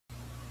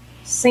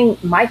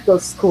St.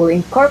 Michael's School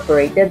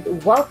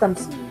Incorporated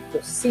welcomes you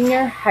to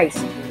Senior High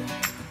School.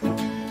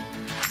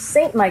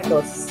 St.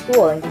 Michael's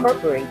School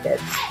Incorporated,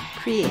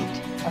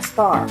 Create. a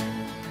star.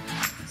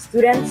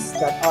 Students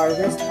that are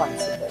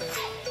responsible.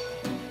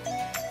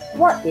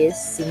 What is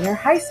Senior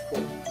High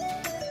School?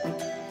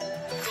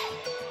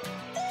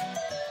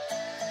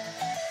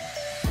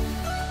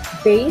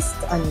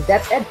 Based on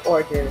DepEd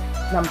Order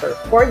Number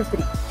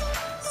 43,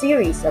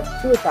 Series of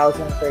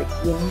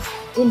 2013,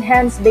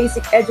 Enhanced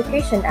Basic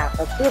Education Act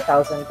of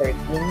 2013,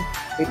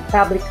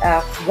 Republic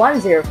Act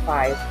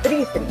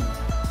 10533,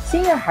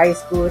 Senior High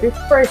School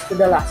refers to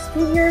the last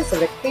 2 years of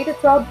the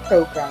K-12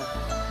 program,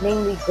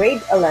 namely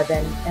grade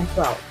 11 and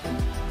 12.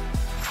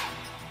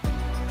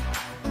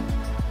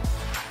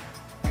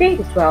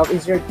 K-12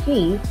 is your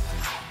key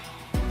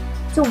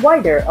to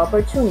wider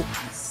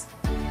opportunities.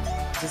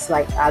 Just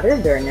like other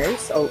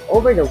learners all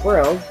over the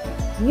world,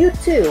 you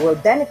too will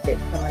benefit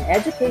from an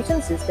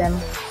education system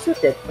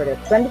suited for the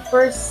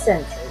 21st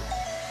century.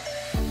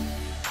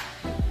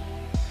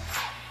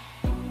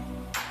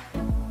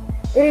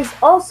 It is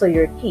also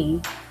your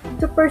key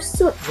to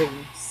pursue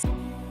dreams.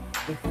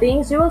 The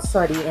things you will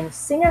study in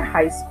senior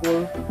high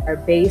school are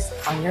based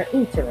on your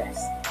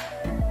interests.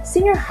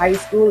 Senior high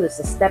school is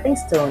a stepping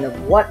stone of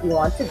what you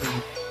want to be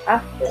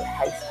after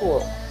high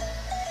school.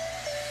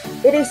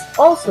 It is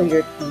also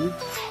your key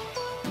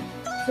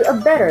to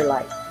a better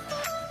life.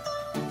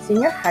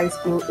 Senior high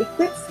school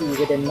equips you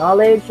with the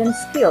knowledge and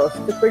skills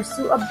to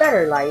pursue a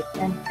better life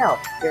and help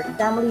your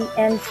family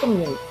and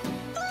community.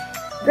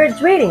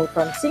 Graduating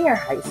from senior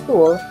high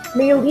school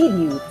may lead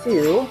you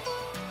to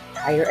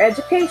higher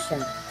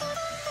education.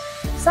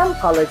 Some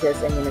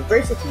colleges and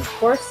university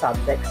course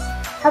subjects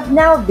have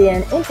now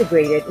been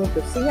integrated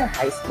into senior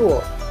high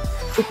school.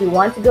 If you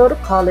want to go to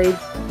college,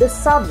 the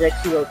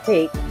subjects you will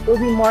take will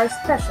be more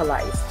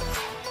specialized.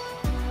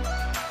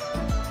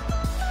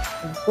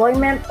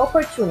 Employment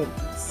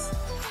opportunities.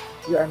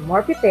 You are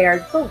more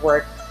prepared for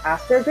work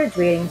after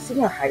graduating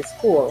senior high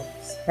school,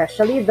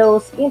 especially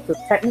those into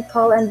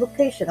technical and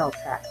vocational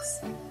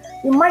tracks.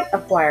 You might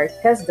acquire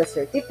TESDA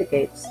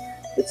certificates,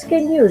 which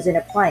can use in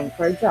applying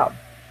for a job.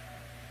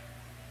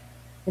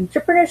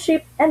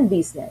 Entrepreneurship and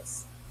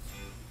business.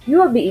 You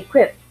will be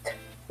equipped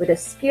with the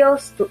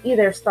skills to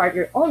either start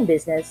your own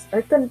business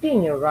or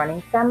continue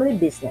running family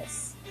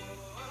business.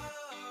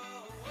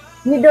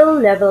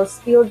 Middle-level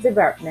skill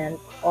development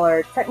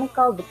or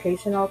technical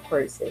vocational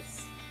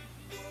courses.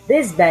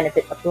 This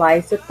benefit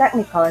applies to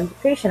technical and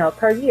vocational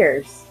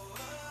careers.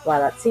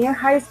 While at senior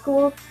high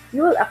school,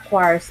 you will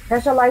acquire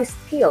specialized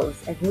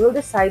skills and you will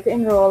decide to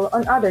enroll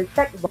on other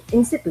tech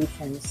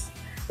institutions.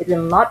 It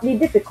will not be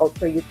difficult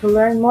for you to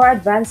learn more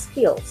advanced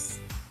skills.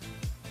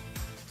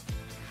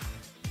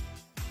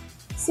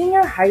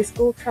 Senior high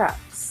school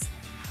tracks: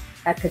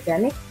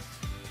 academic,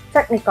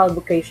 technical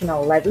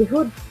vocational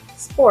livelihood,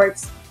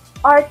 sports,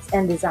 arts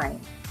and design.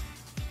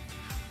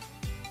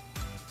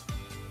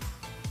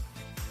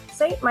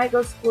 St.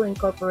 Michael's School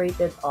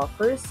Incorporated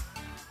offers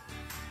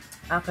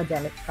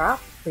academic track,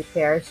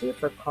 prepares you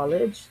for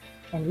college,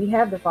 and we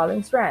have the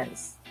following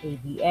strands: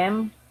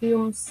 ABM,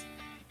 Humes,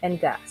 and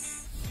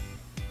GAS.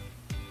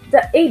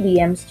 The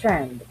ABM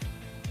strand.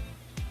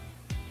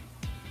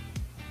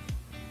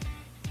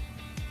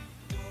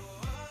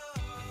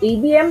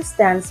 ABM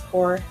stands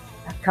for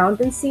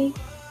Accountancy,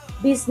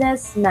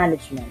 Business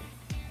Management.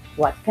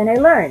 What can I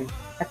learn?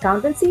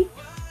 Accountancy,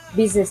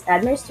 Business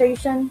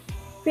Administration,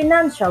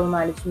 Financial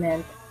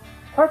Management,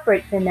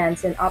 Corporate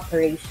Finance and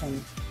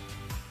Operation.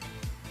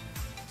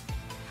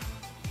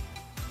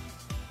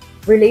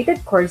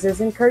 Related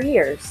courses and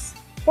careers.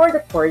 For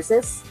the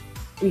courses,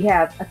 we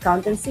have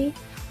Accountancy,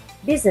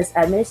 Business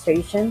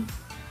Administration,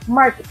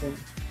 Marketing,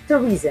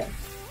 Tourism,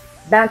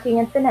 Banking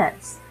and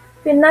Finance,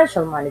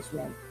 Financial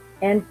Management,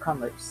 and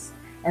Commerce.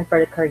 And for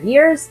the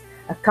careers,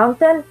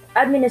 Accountant,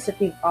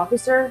 Administrative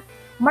Officer,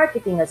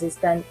 Marketing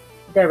Assistant,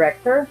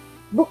 Director,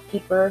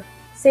 Bookkeeper,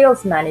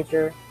 Sales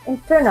Manager,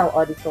 Internal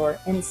Auditor,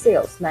 and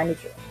Sales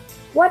Manager.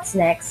 What's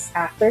next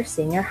after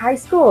senior high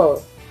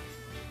school?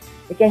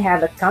 We can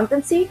have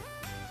accountancy,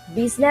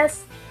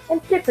 business,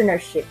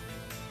 entrepreneurship,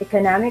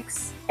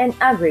 economics, and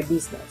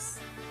agribusiness.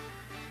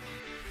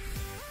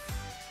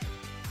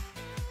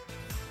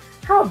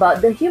 How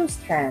about the Hume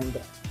strand?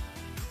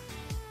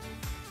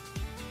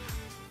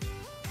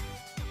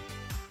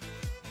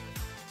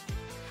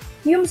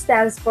 Hume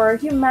stands for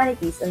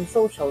Humanities and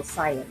Social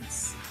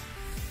Science.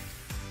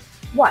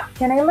 What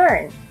can I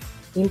learn?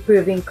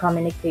 Improving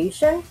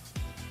communication,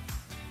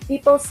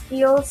 people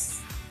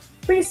skills,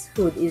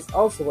 priesthood is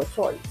also a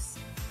choice.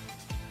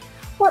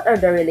 What are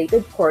the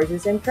related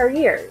courses and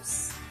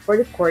careers? For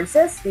the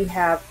courses, we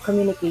have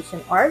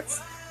Communication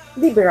Arts,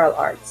 Liberal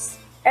Arts,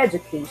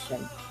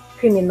 Education,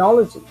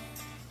 Criminology,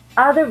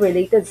 other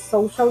related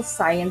social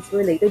science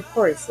related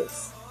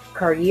courses.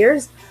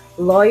 Careers: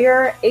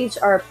 lawyer,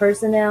 HR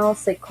personnel,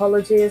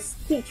 psychologist,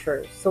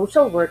 teacher,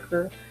 social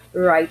worker,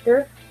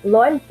 writer,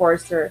 law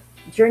enforcer,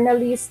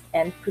 journalist,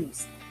 and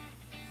priest.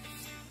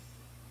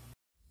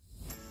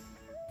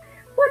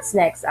 What's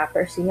next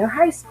after senior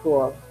high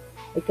school?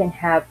 You can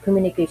have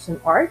communication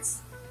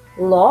arts,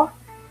 law,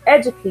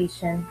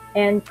 education,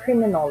 and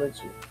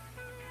criminology.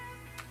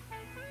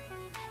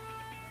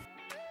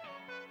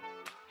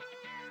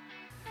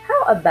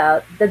 How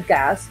about the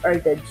GAS or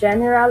the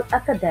General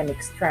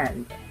Academic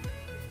Strand?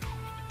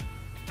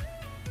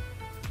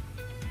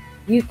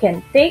 You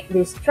can take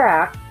this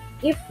track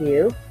if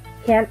you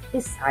can't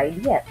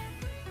decide yet.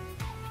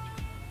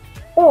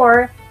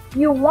 Or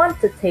you want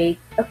to take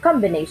a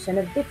combination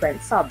of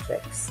different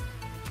subjects.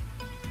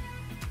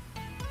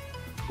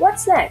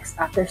 What's next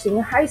after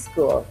senior high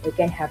school? You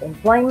can have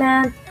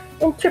employment,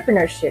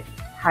 entrepreneurship,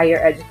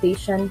 higher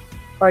education,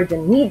 or the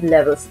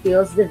mid-level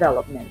skills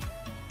development.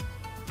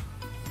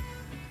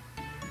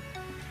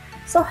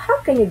 So how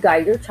can you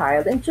guide your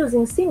child in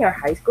choosing senior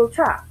high school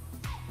track?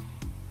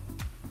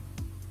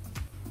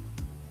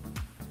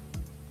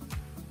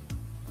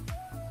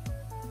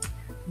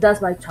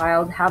 Does my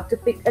child have to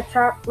pick a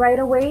track right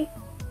away?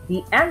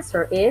 The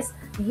answer is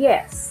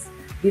yes.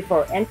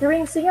 Before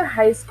entering senior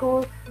high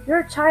school,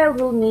 your child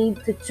will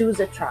need to choose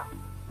a track.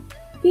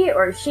 He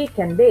or she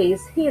can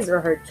base his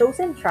or her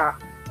chosen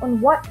track on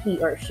what he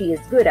or she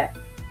is good at,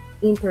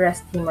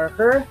 interest him or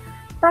her,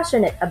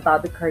 passionate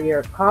about the career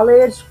or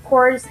college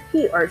course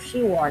he or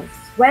she wants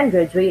when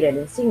graduated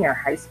in senior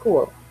high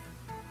school.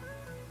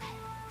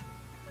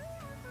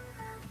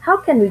 How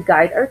can we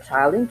guide our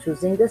child in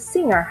choosing the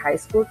senior high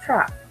school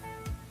track?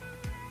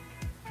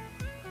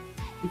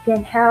 You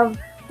can have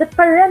the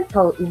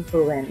parental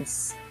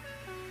influence.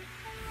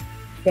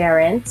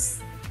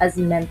 Parents as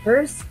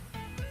mentors,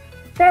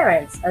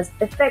 parents as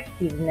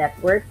effective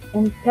network,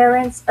 and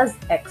parents as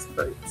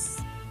experts.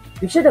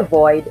 You should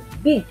avoid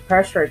big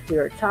pressure to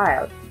your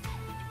child.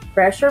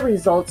 Pressure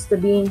results to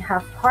being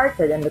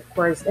half-hearted in the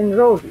course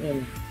enrolled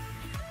in.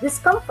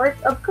 Discomfort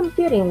of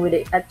competing with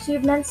the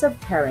achievements of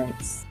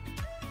parents.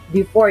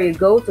 Before you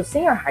go to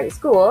senior high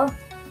school,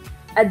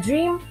 a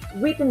dream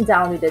written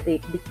down with a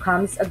date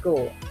becomes a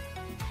goal.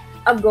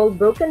 A goal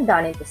broken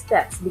down into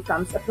steps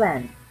becomes a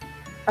plan.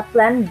 A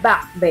plan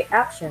backed by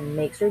action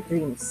makes your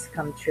dreams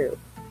come true.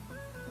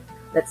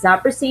 Let's now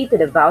proceed to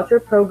the voucher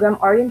program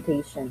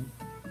orientation.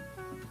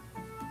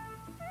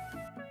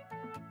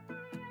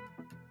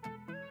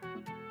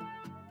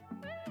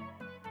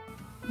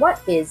 What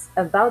is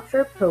a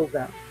voucher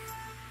program?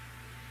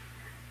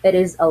 It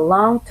is a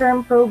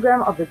long-term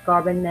program of the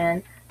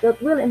government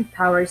that will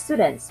empower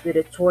students with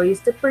a choice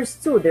to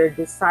pursue their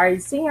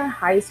desired senior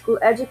high school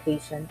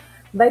education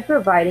by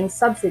providing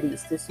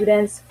subsidies to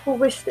students who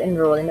wish to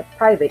enroll in a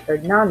private or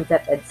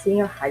non-DepEd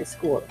senior high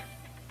school.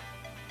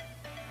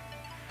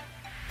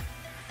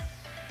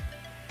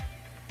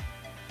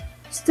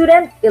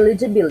 Student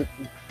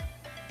eligibility.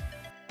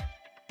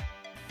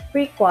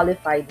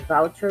 Pre-qualified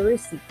voucher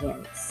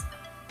recipients.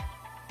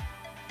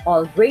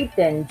 All grade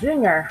 10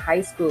 junior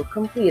high school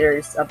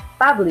completers of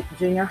public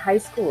junior high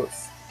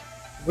schools.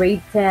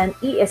 Grade 10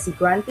 ESC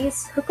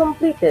grantees who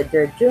completed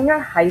their junior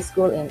high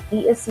school in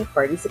ESC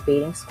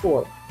participating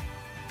school.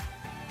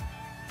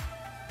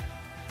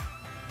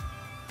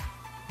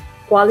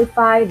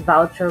 Qualified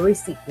voucher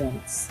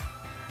recipients.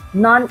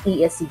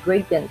 Non-ESC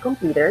grade 10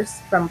 completers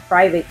from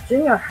private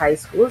junior high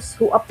schools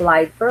who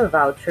applied for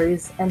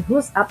vouchers and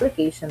whose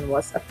application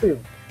was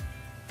approved.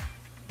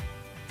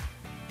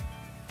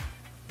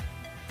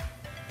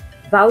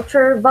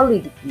 Voucher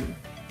validity.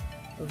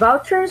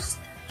 Vouchers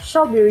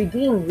shall be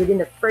redeemed within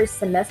the first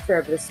semester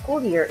of the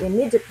school year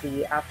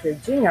immediately after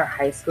junior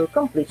high school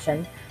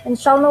completion and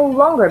shall no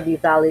longer be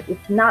valid if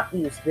not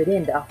used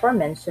within the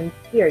aforementioned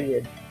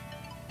period.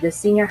 The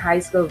senior high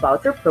school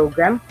voucher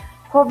program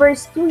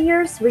covers 2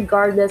 years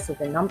regardless of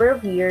the number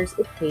of years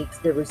it takes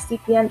the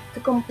recipient to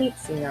complete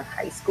senior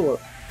high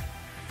school.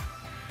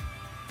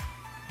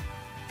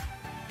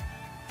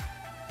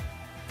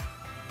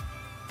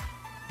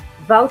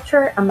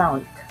 Voucher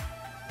amount.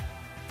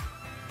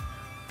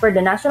 For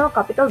the National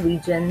Capital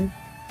Region,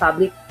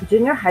 public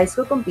junior high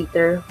school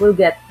completer will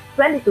get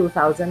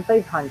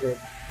 22,500,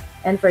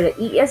 and for the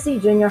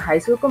ESC junior high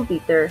school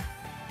completer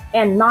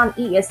and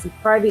non-ESC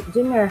private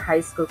junior high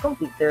school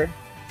completer,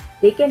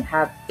 they can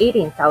have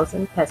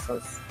 18,000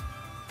 pesos.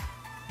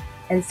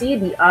 And see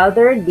the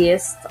other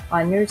list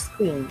on your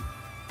screen.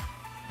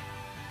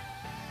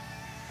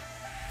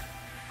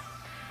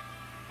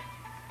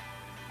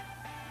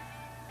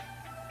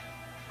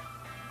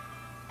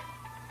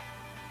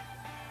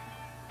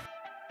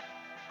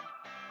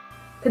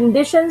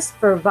 Conditions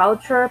for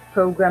voucher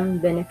program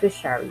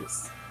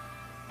beneficiaries.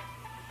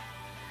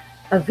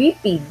 A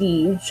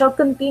VPB shall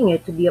continue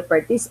to be a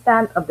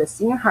participant of the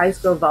senior high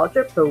school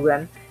voucher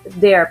program if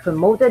they are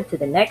promoted to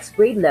the next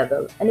grade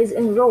level and is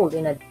enrolled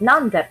in a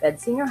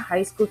non-DepEd senior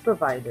high school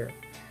provider.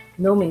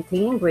 No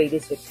maintaining grade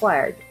is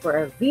required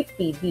for a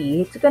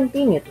VPB to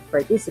continue to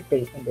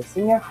participate in the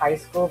senior high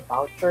school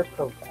voucher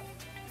program.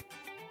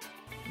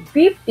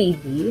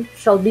 VPB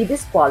shall be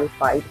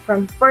disqualified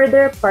from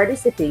further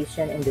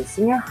participation in the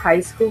senior high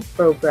school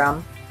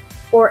program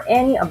for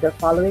any of the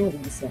following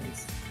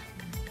reasons.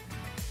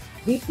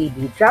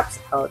 VPB drops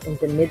out in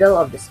the middle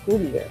of the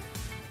school year.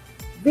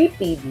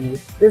 VPB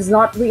does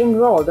not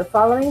re-enroll the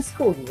following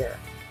school year.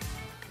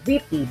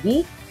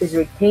 VPB is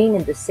retained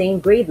in the same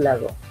grade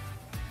level.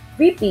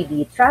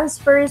 VPB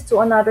transfers to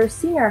another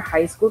senior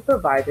high school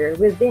provider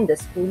within the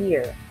school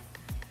year,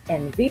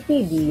 and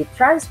VPB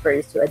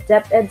transfers to a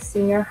DepEd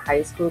senior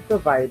high school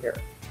provider.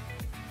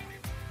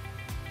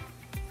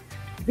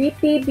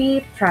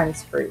 VPB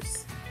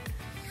transfers.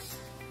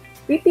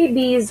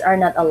 VPBs are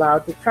not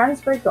allowed to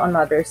transfer to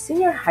another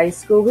senior high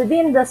school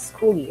within the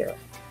school year.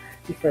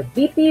 If a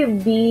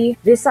VPB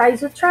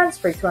decides to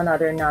transfer to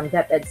another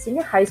non-DepEd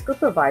senior high school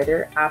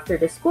provider after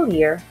the school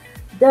year,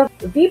 the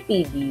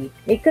VPB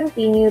may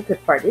continue to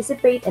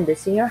participate in the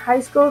senior high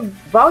school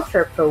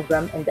voucher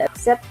program in the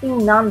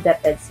accepting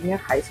non-DepEd senior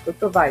high school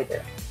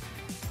provider.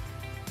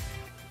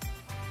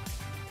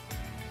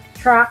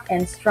 Track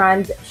and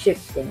strand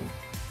shifting.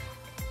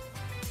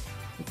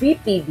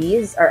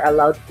 VPBs are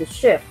allowed to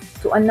shift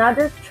to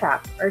another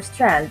track or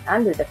strand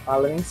under the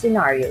following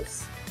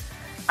scenarios.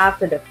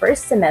 After the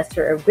first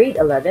semester of grade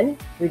 11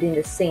 within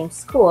the same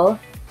school,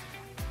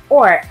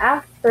 or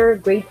after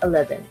grade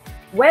 11,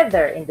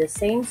 whether in the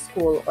same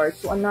school or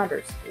to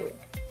another school.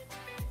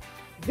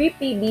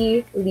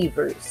 VPB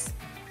leavers.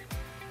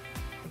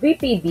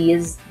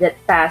 VPBs that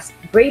passed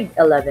grade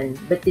 11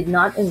 but did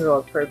not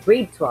enroll for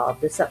grade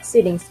 12 the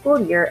succeeding school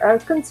year are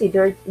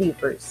considered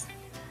leavers.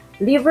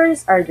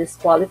 Leavers are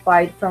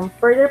disqualified from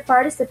further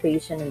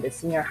participation in the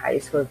senior high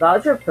school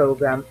voucher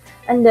program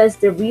unless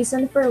the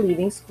reason for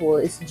leaving school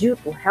is due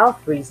to health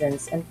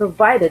reasons and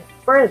provided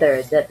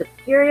further that the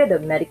period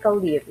of medical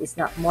leave is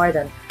not more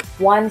than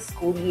 1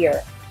 school year.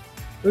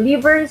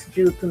 Leavers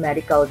due to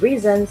medical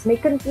reasons may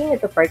continue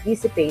to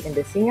participate in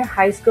the senior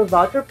high school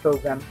voucher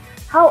program.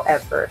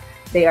 However,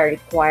 they are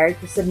required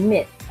to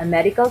submit a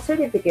medical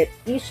certificate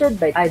issued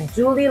by a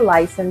duly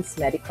licensed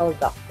medical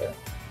doctor.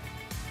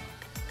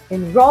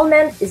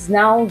 Enrollment is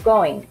now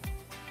ongoing.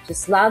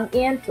 Just log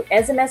in to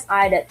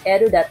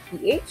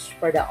smsi.edu.ph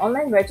for the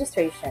online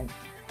registration.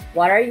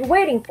 What are you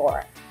waiting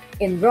for?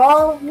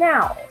 Enroll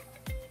now!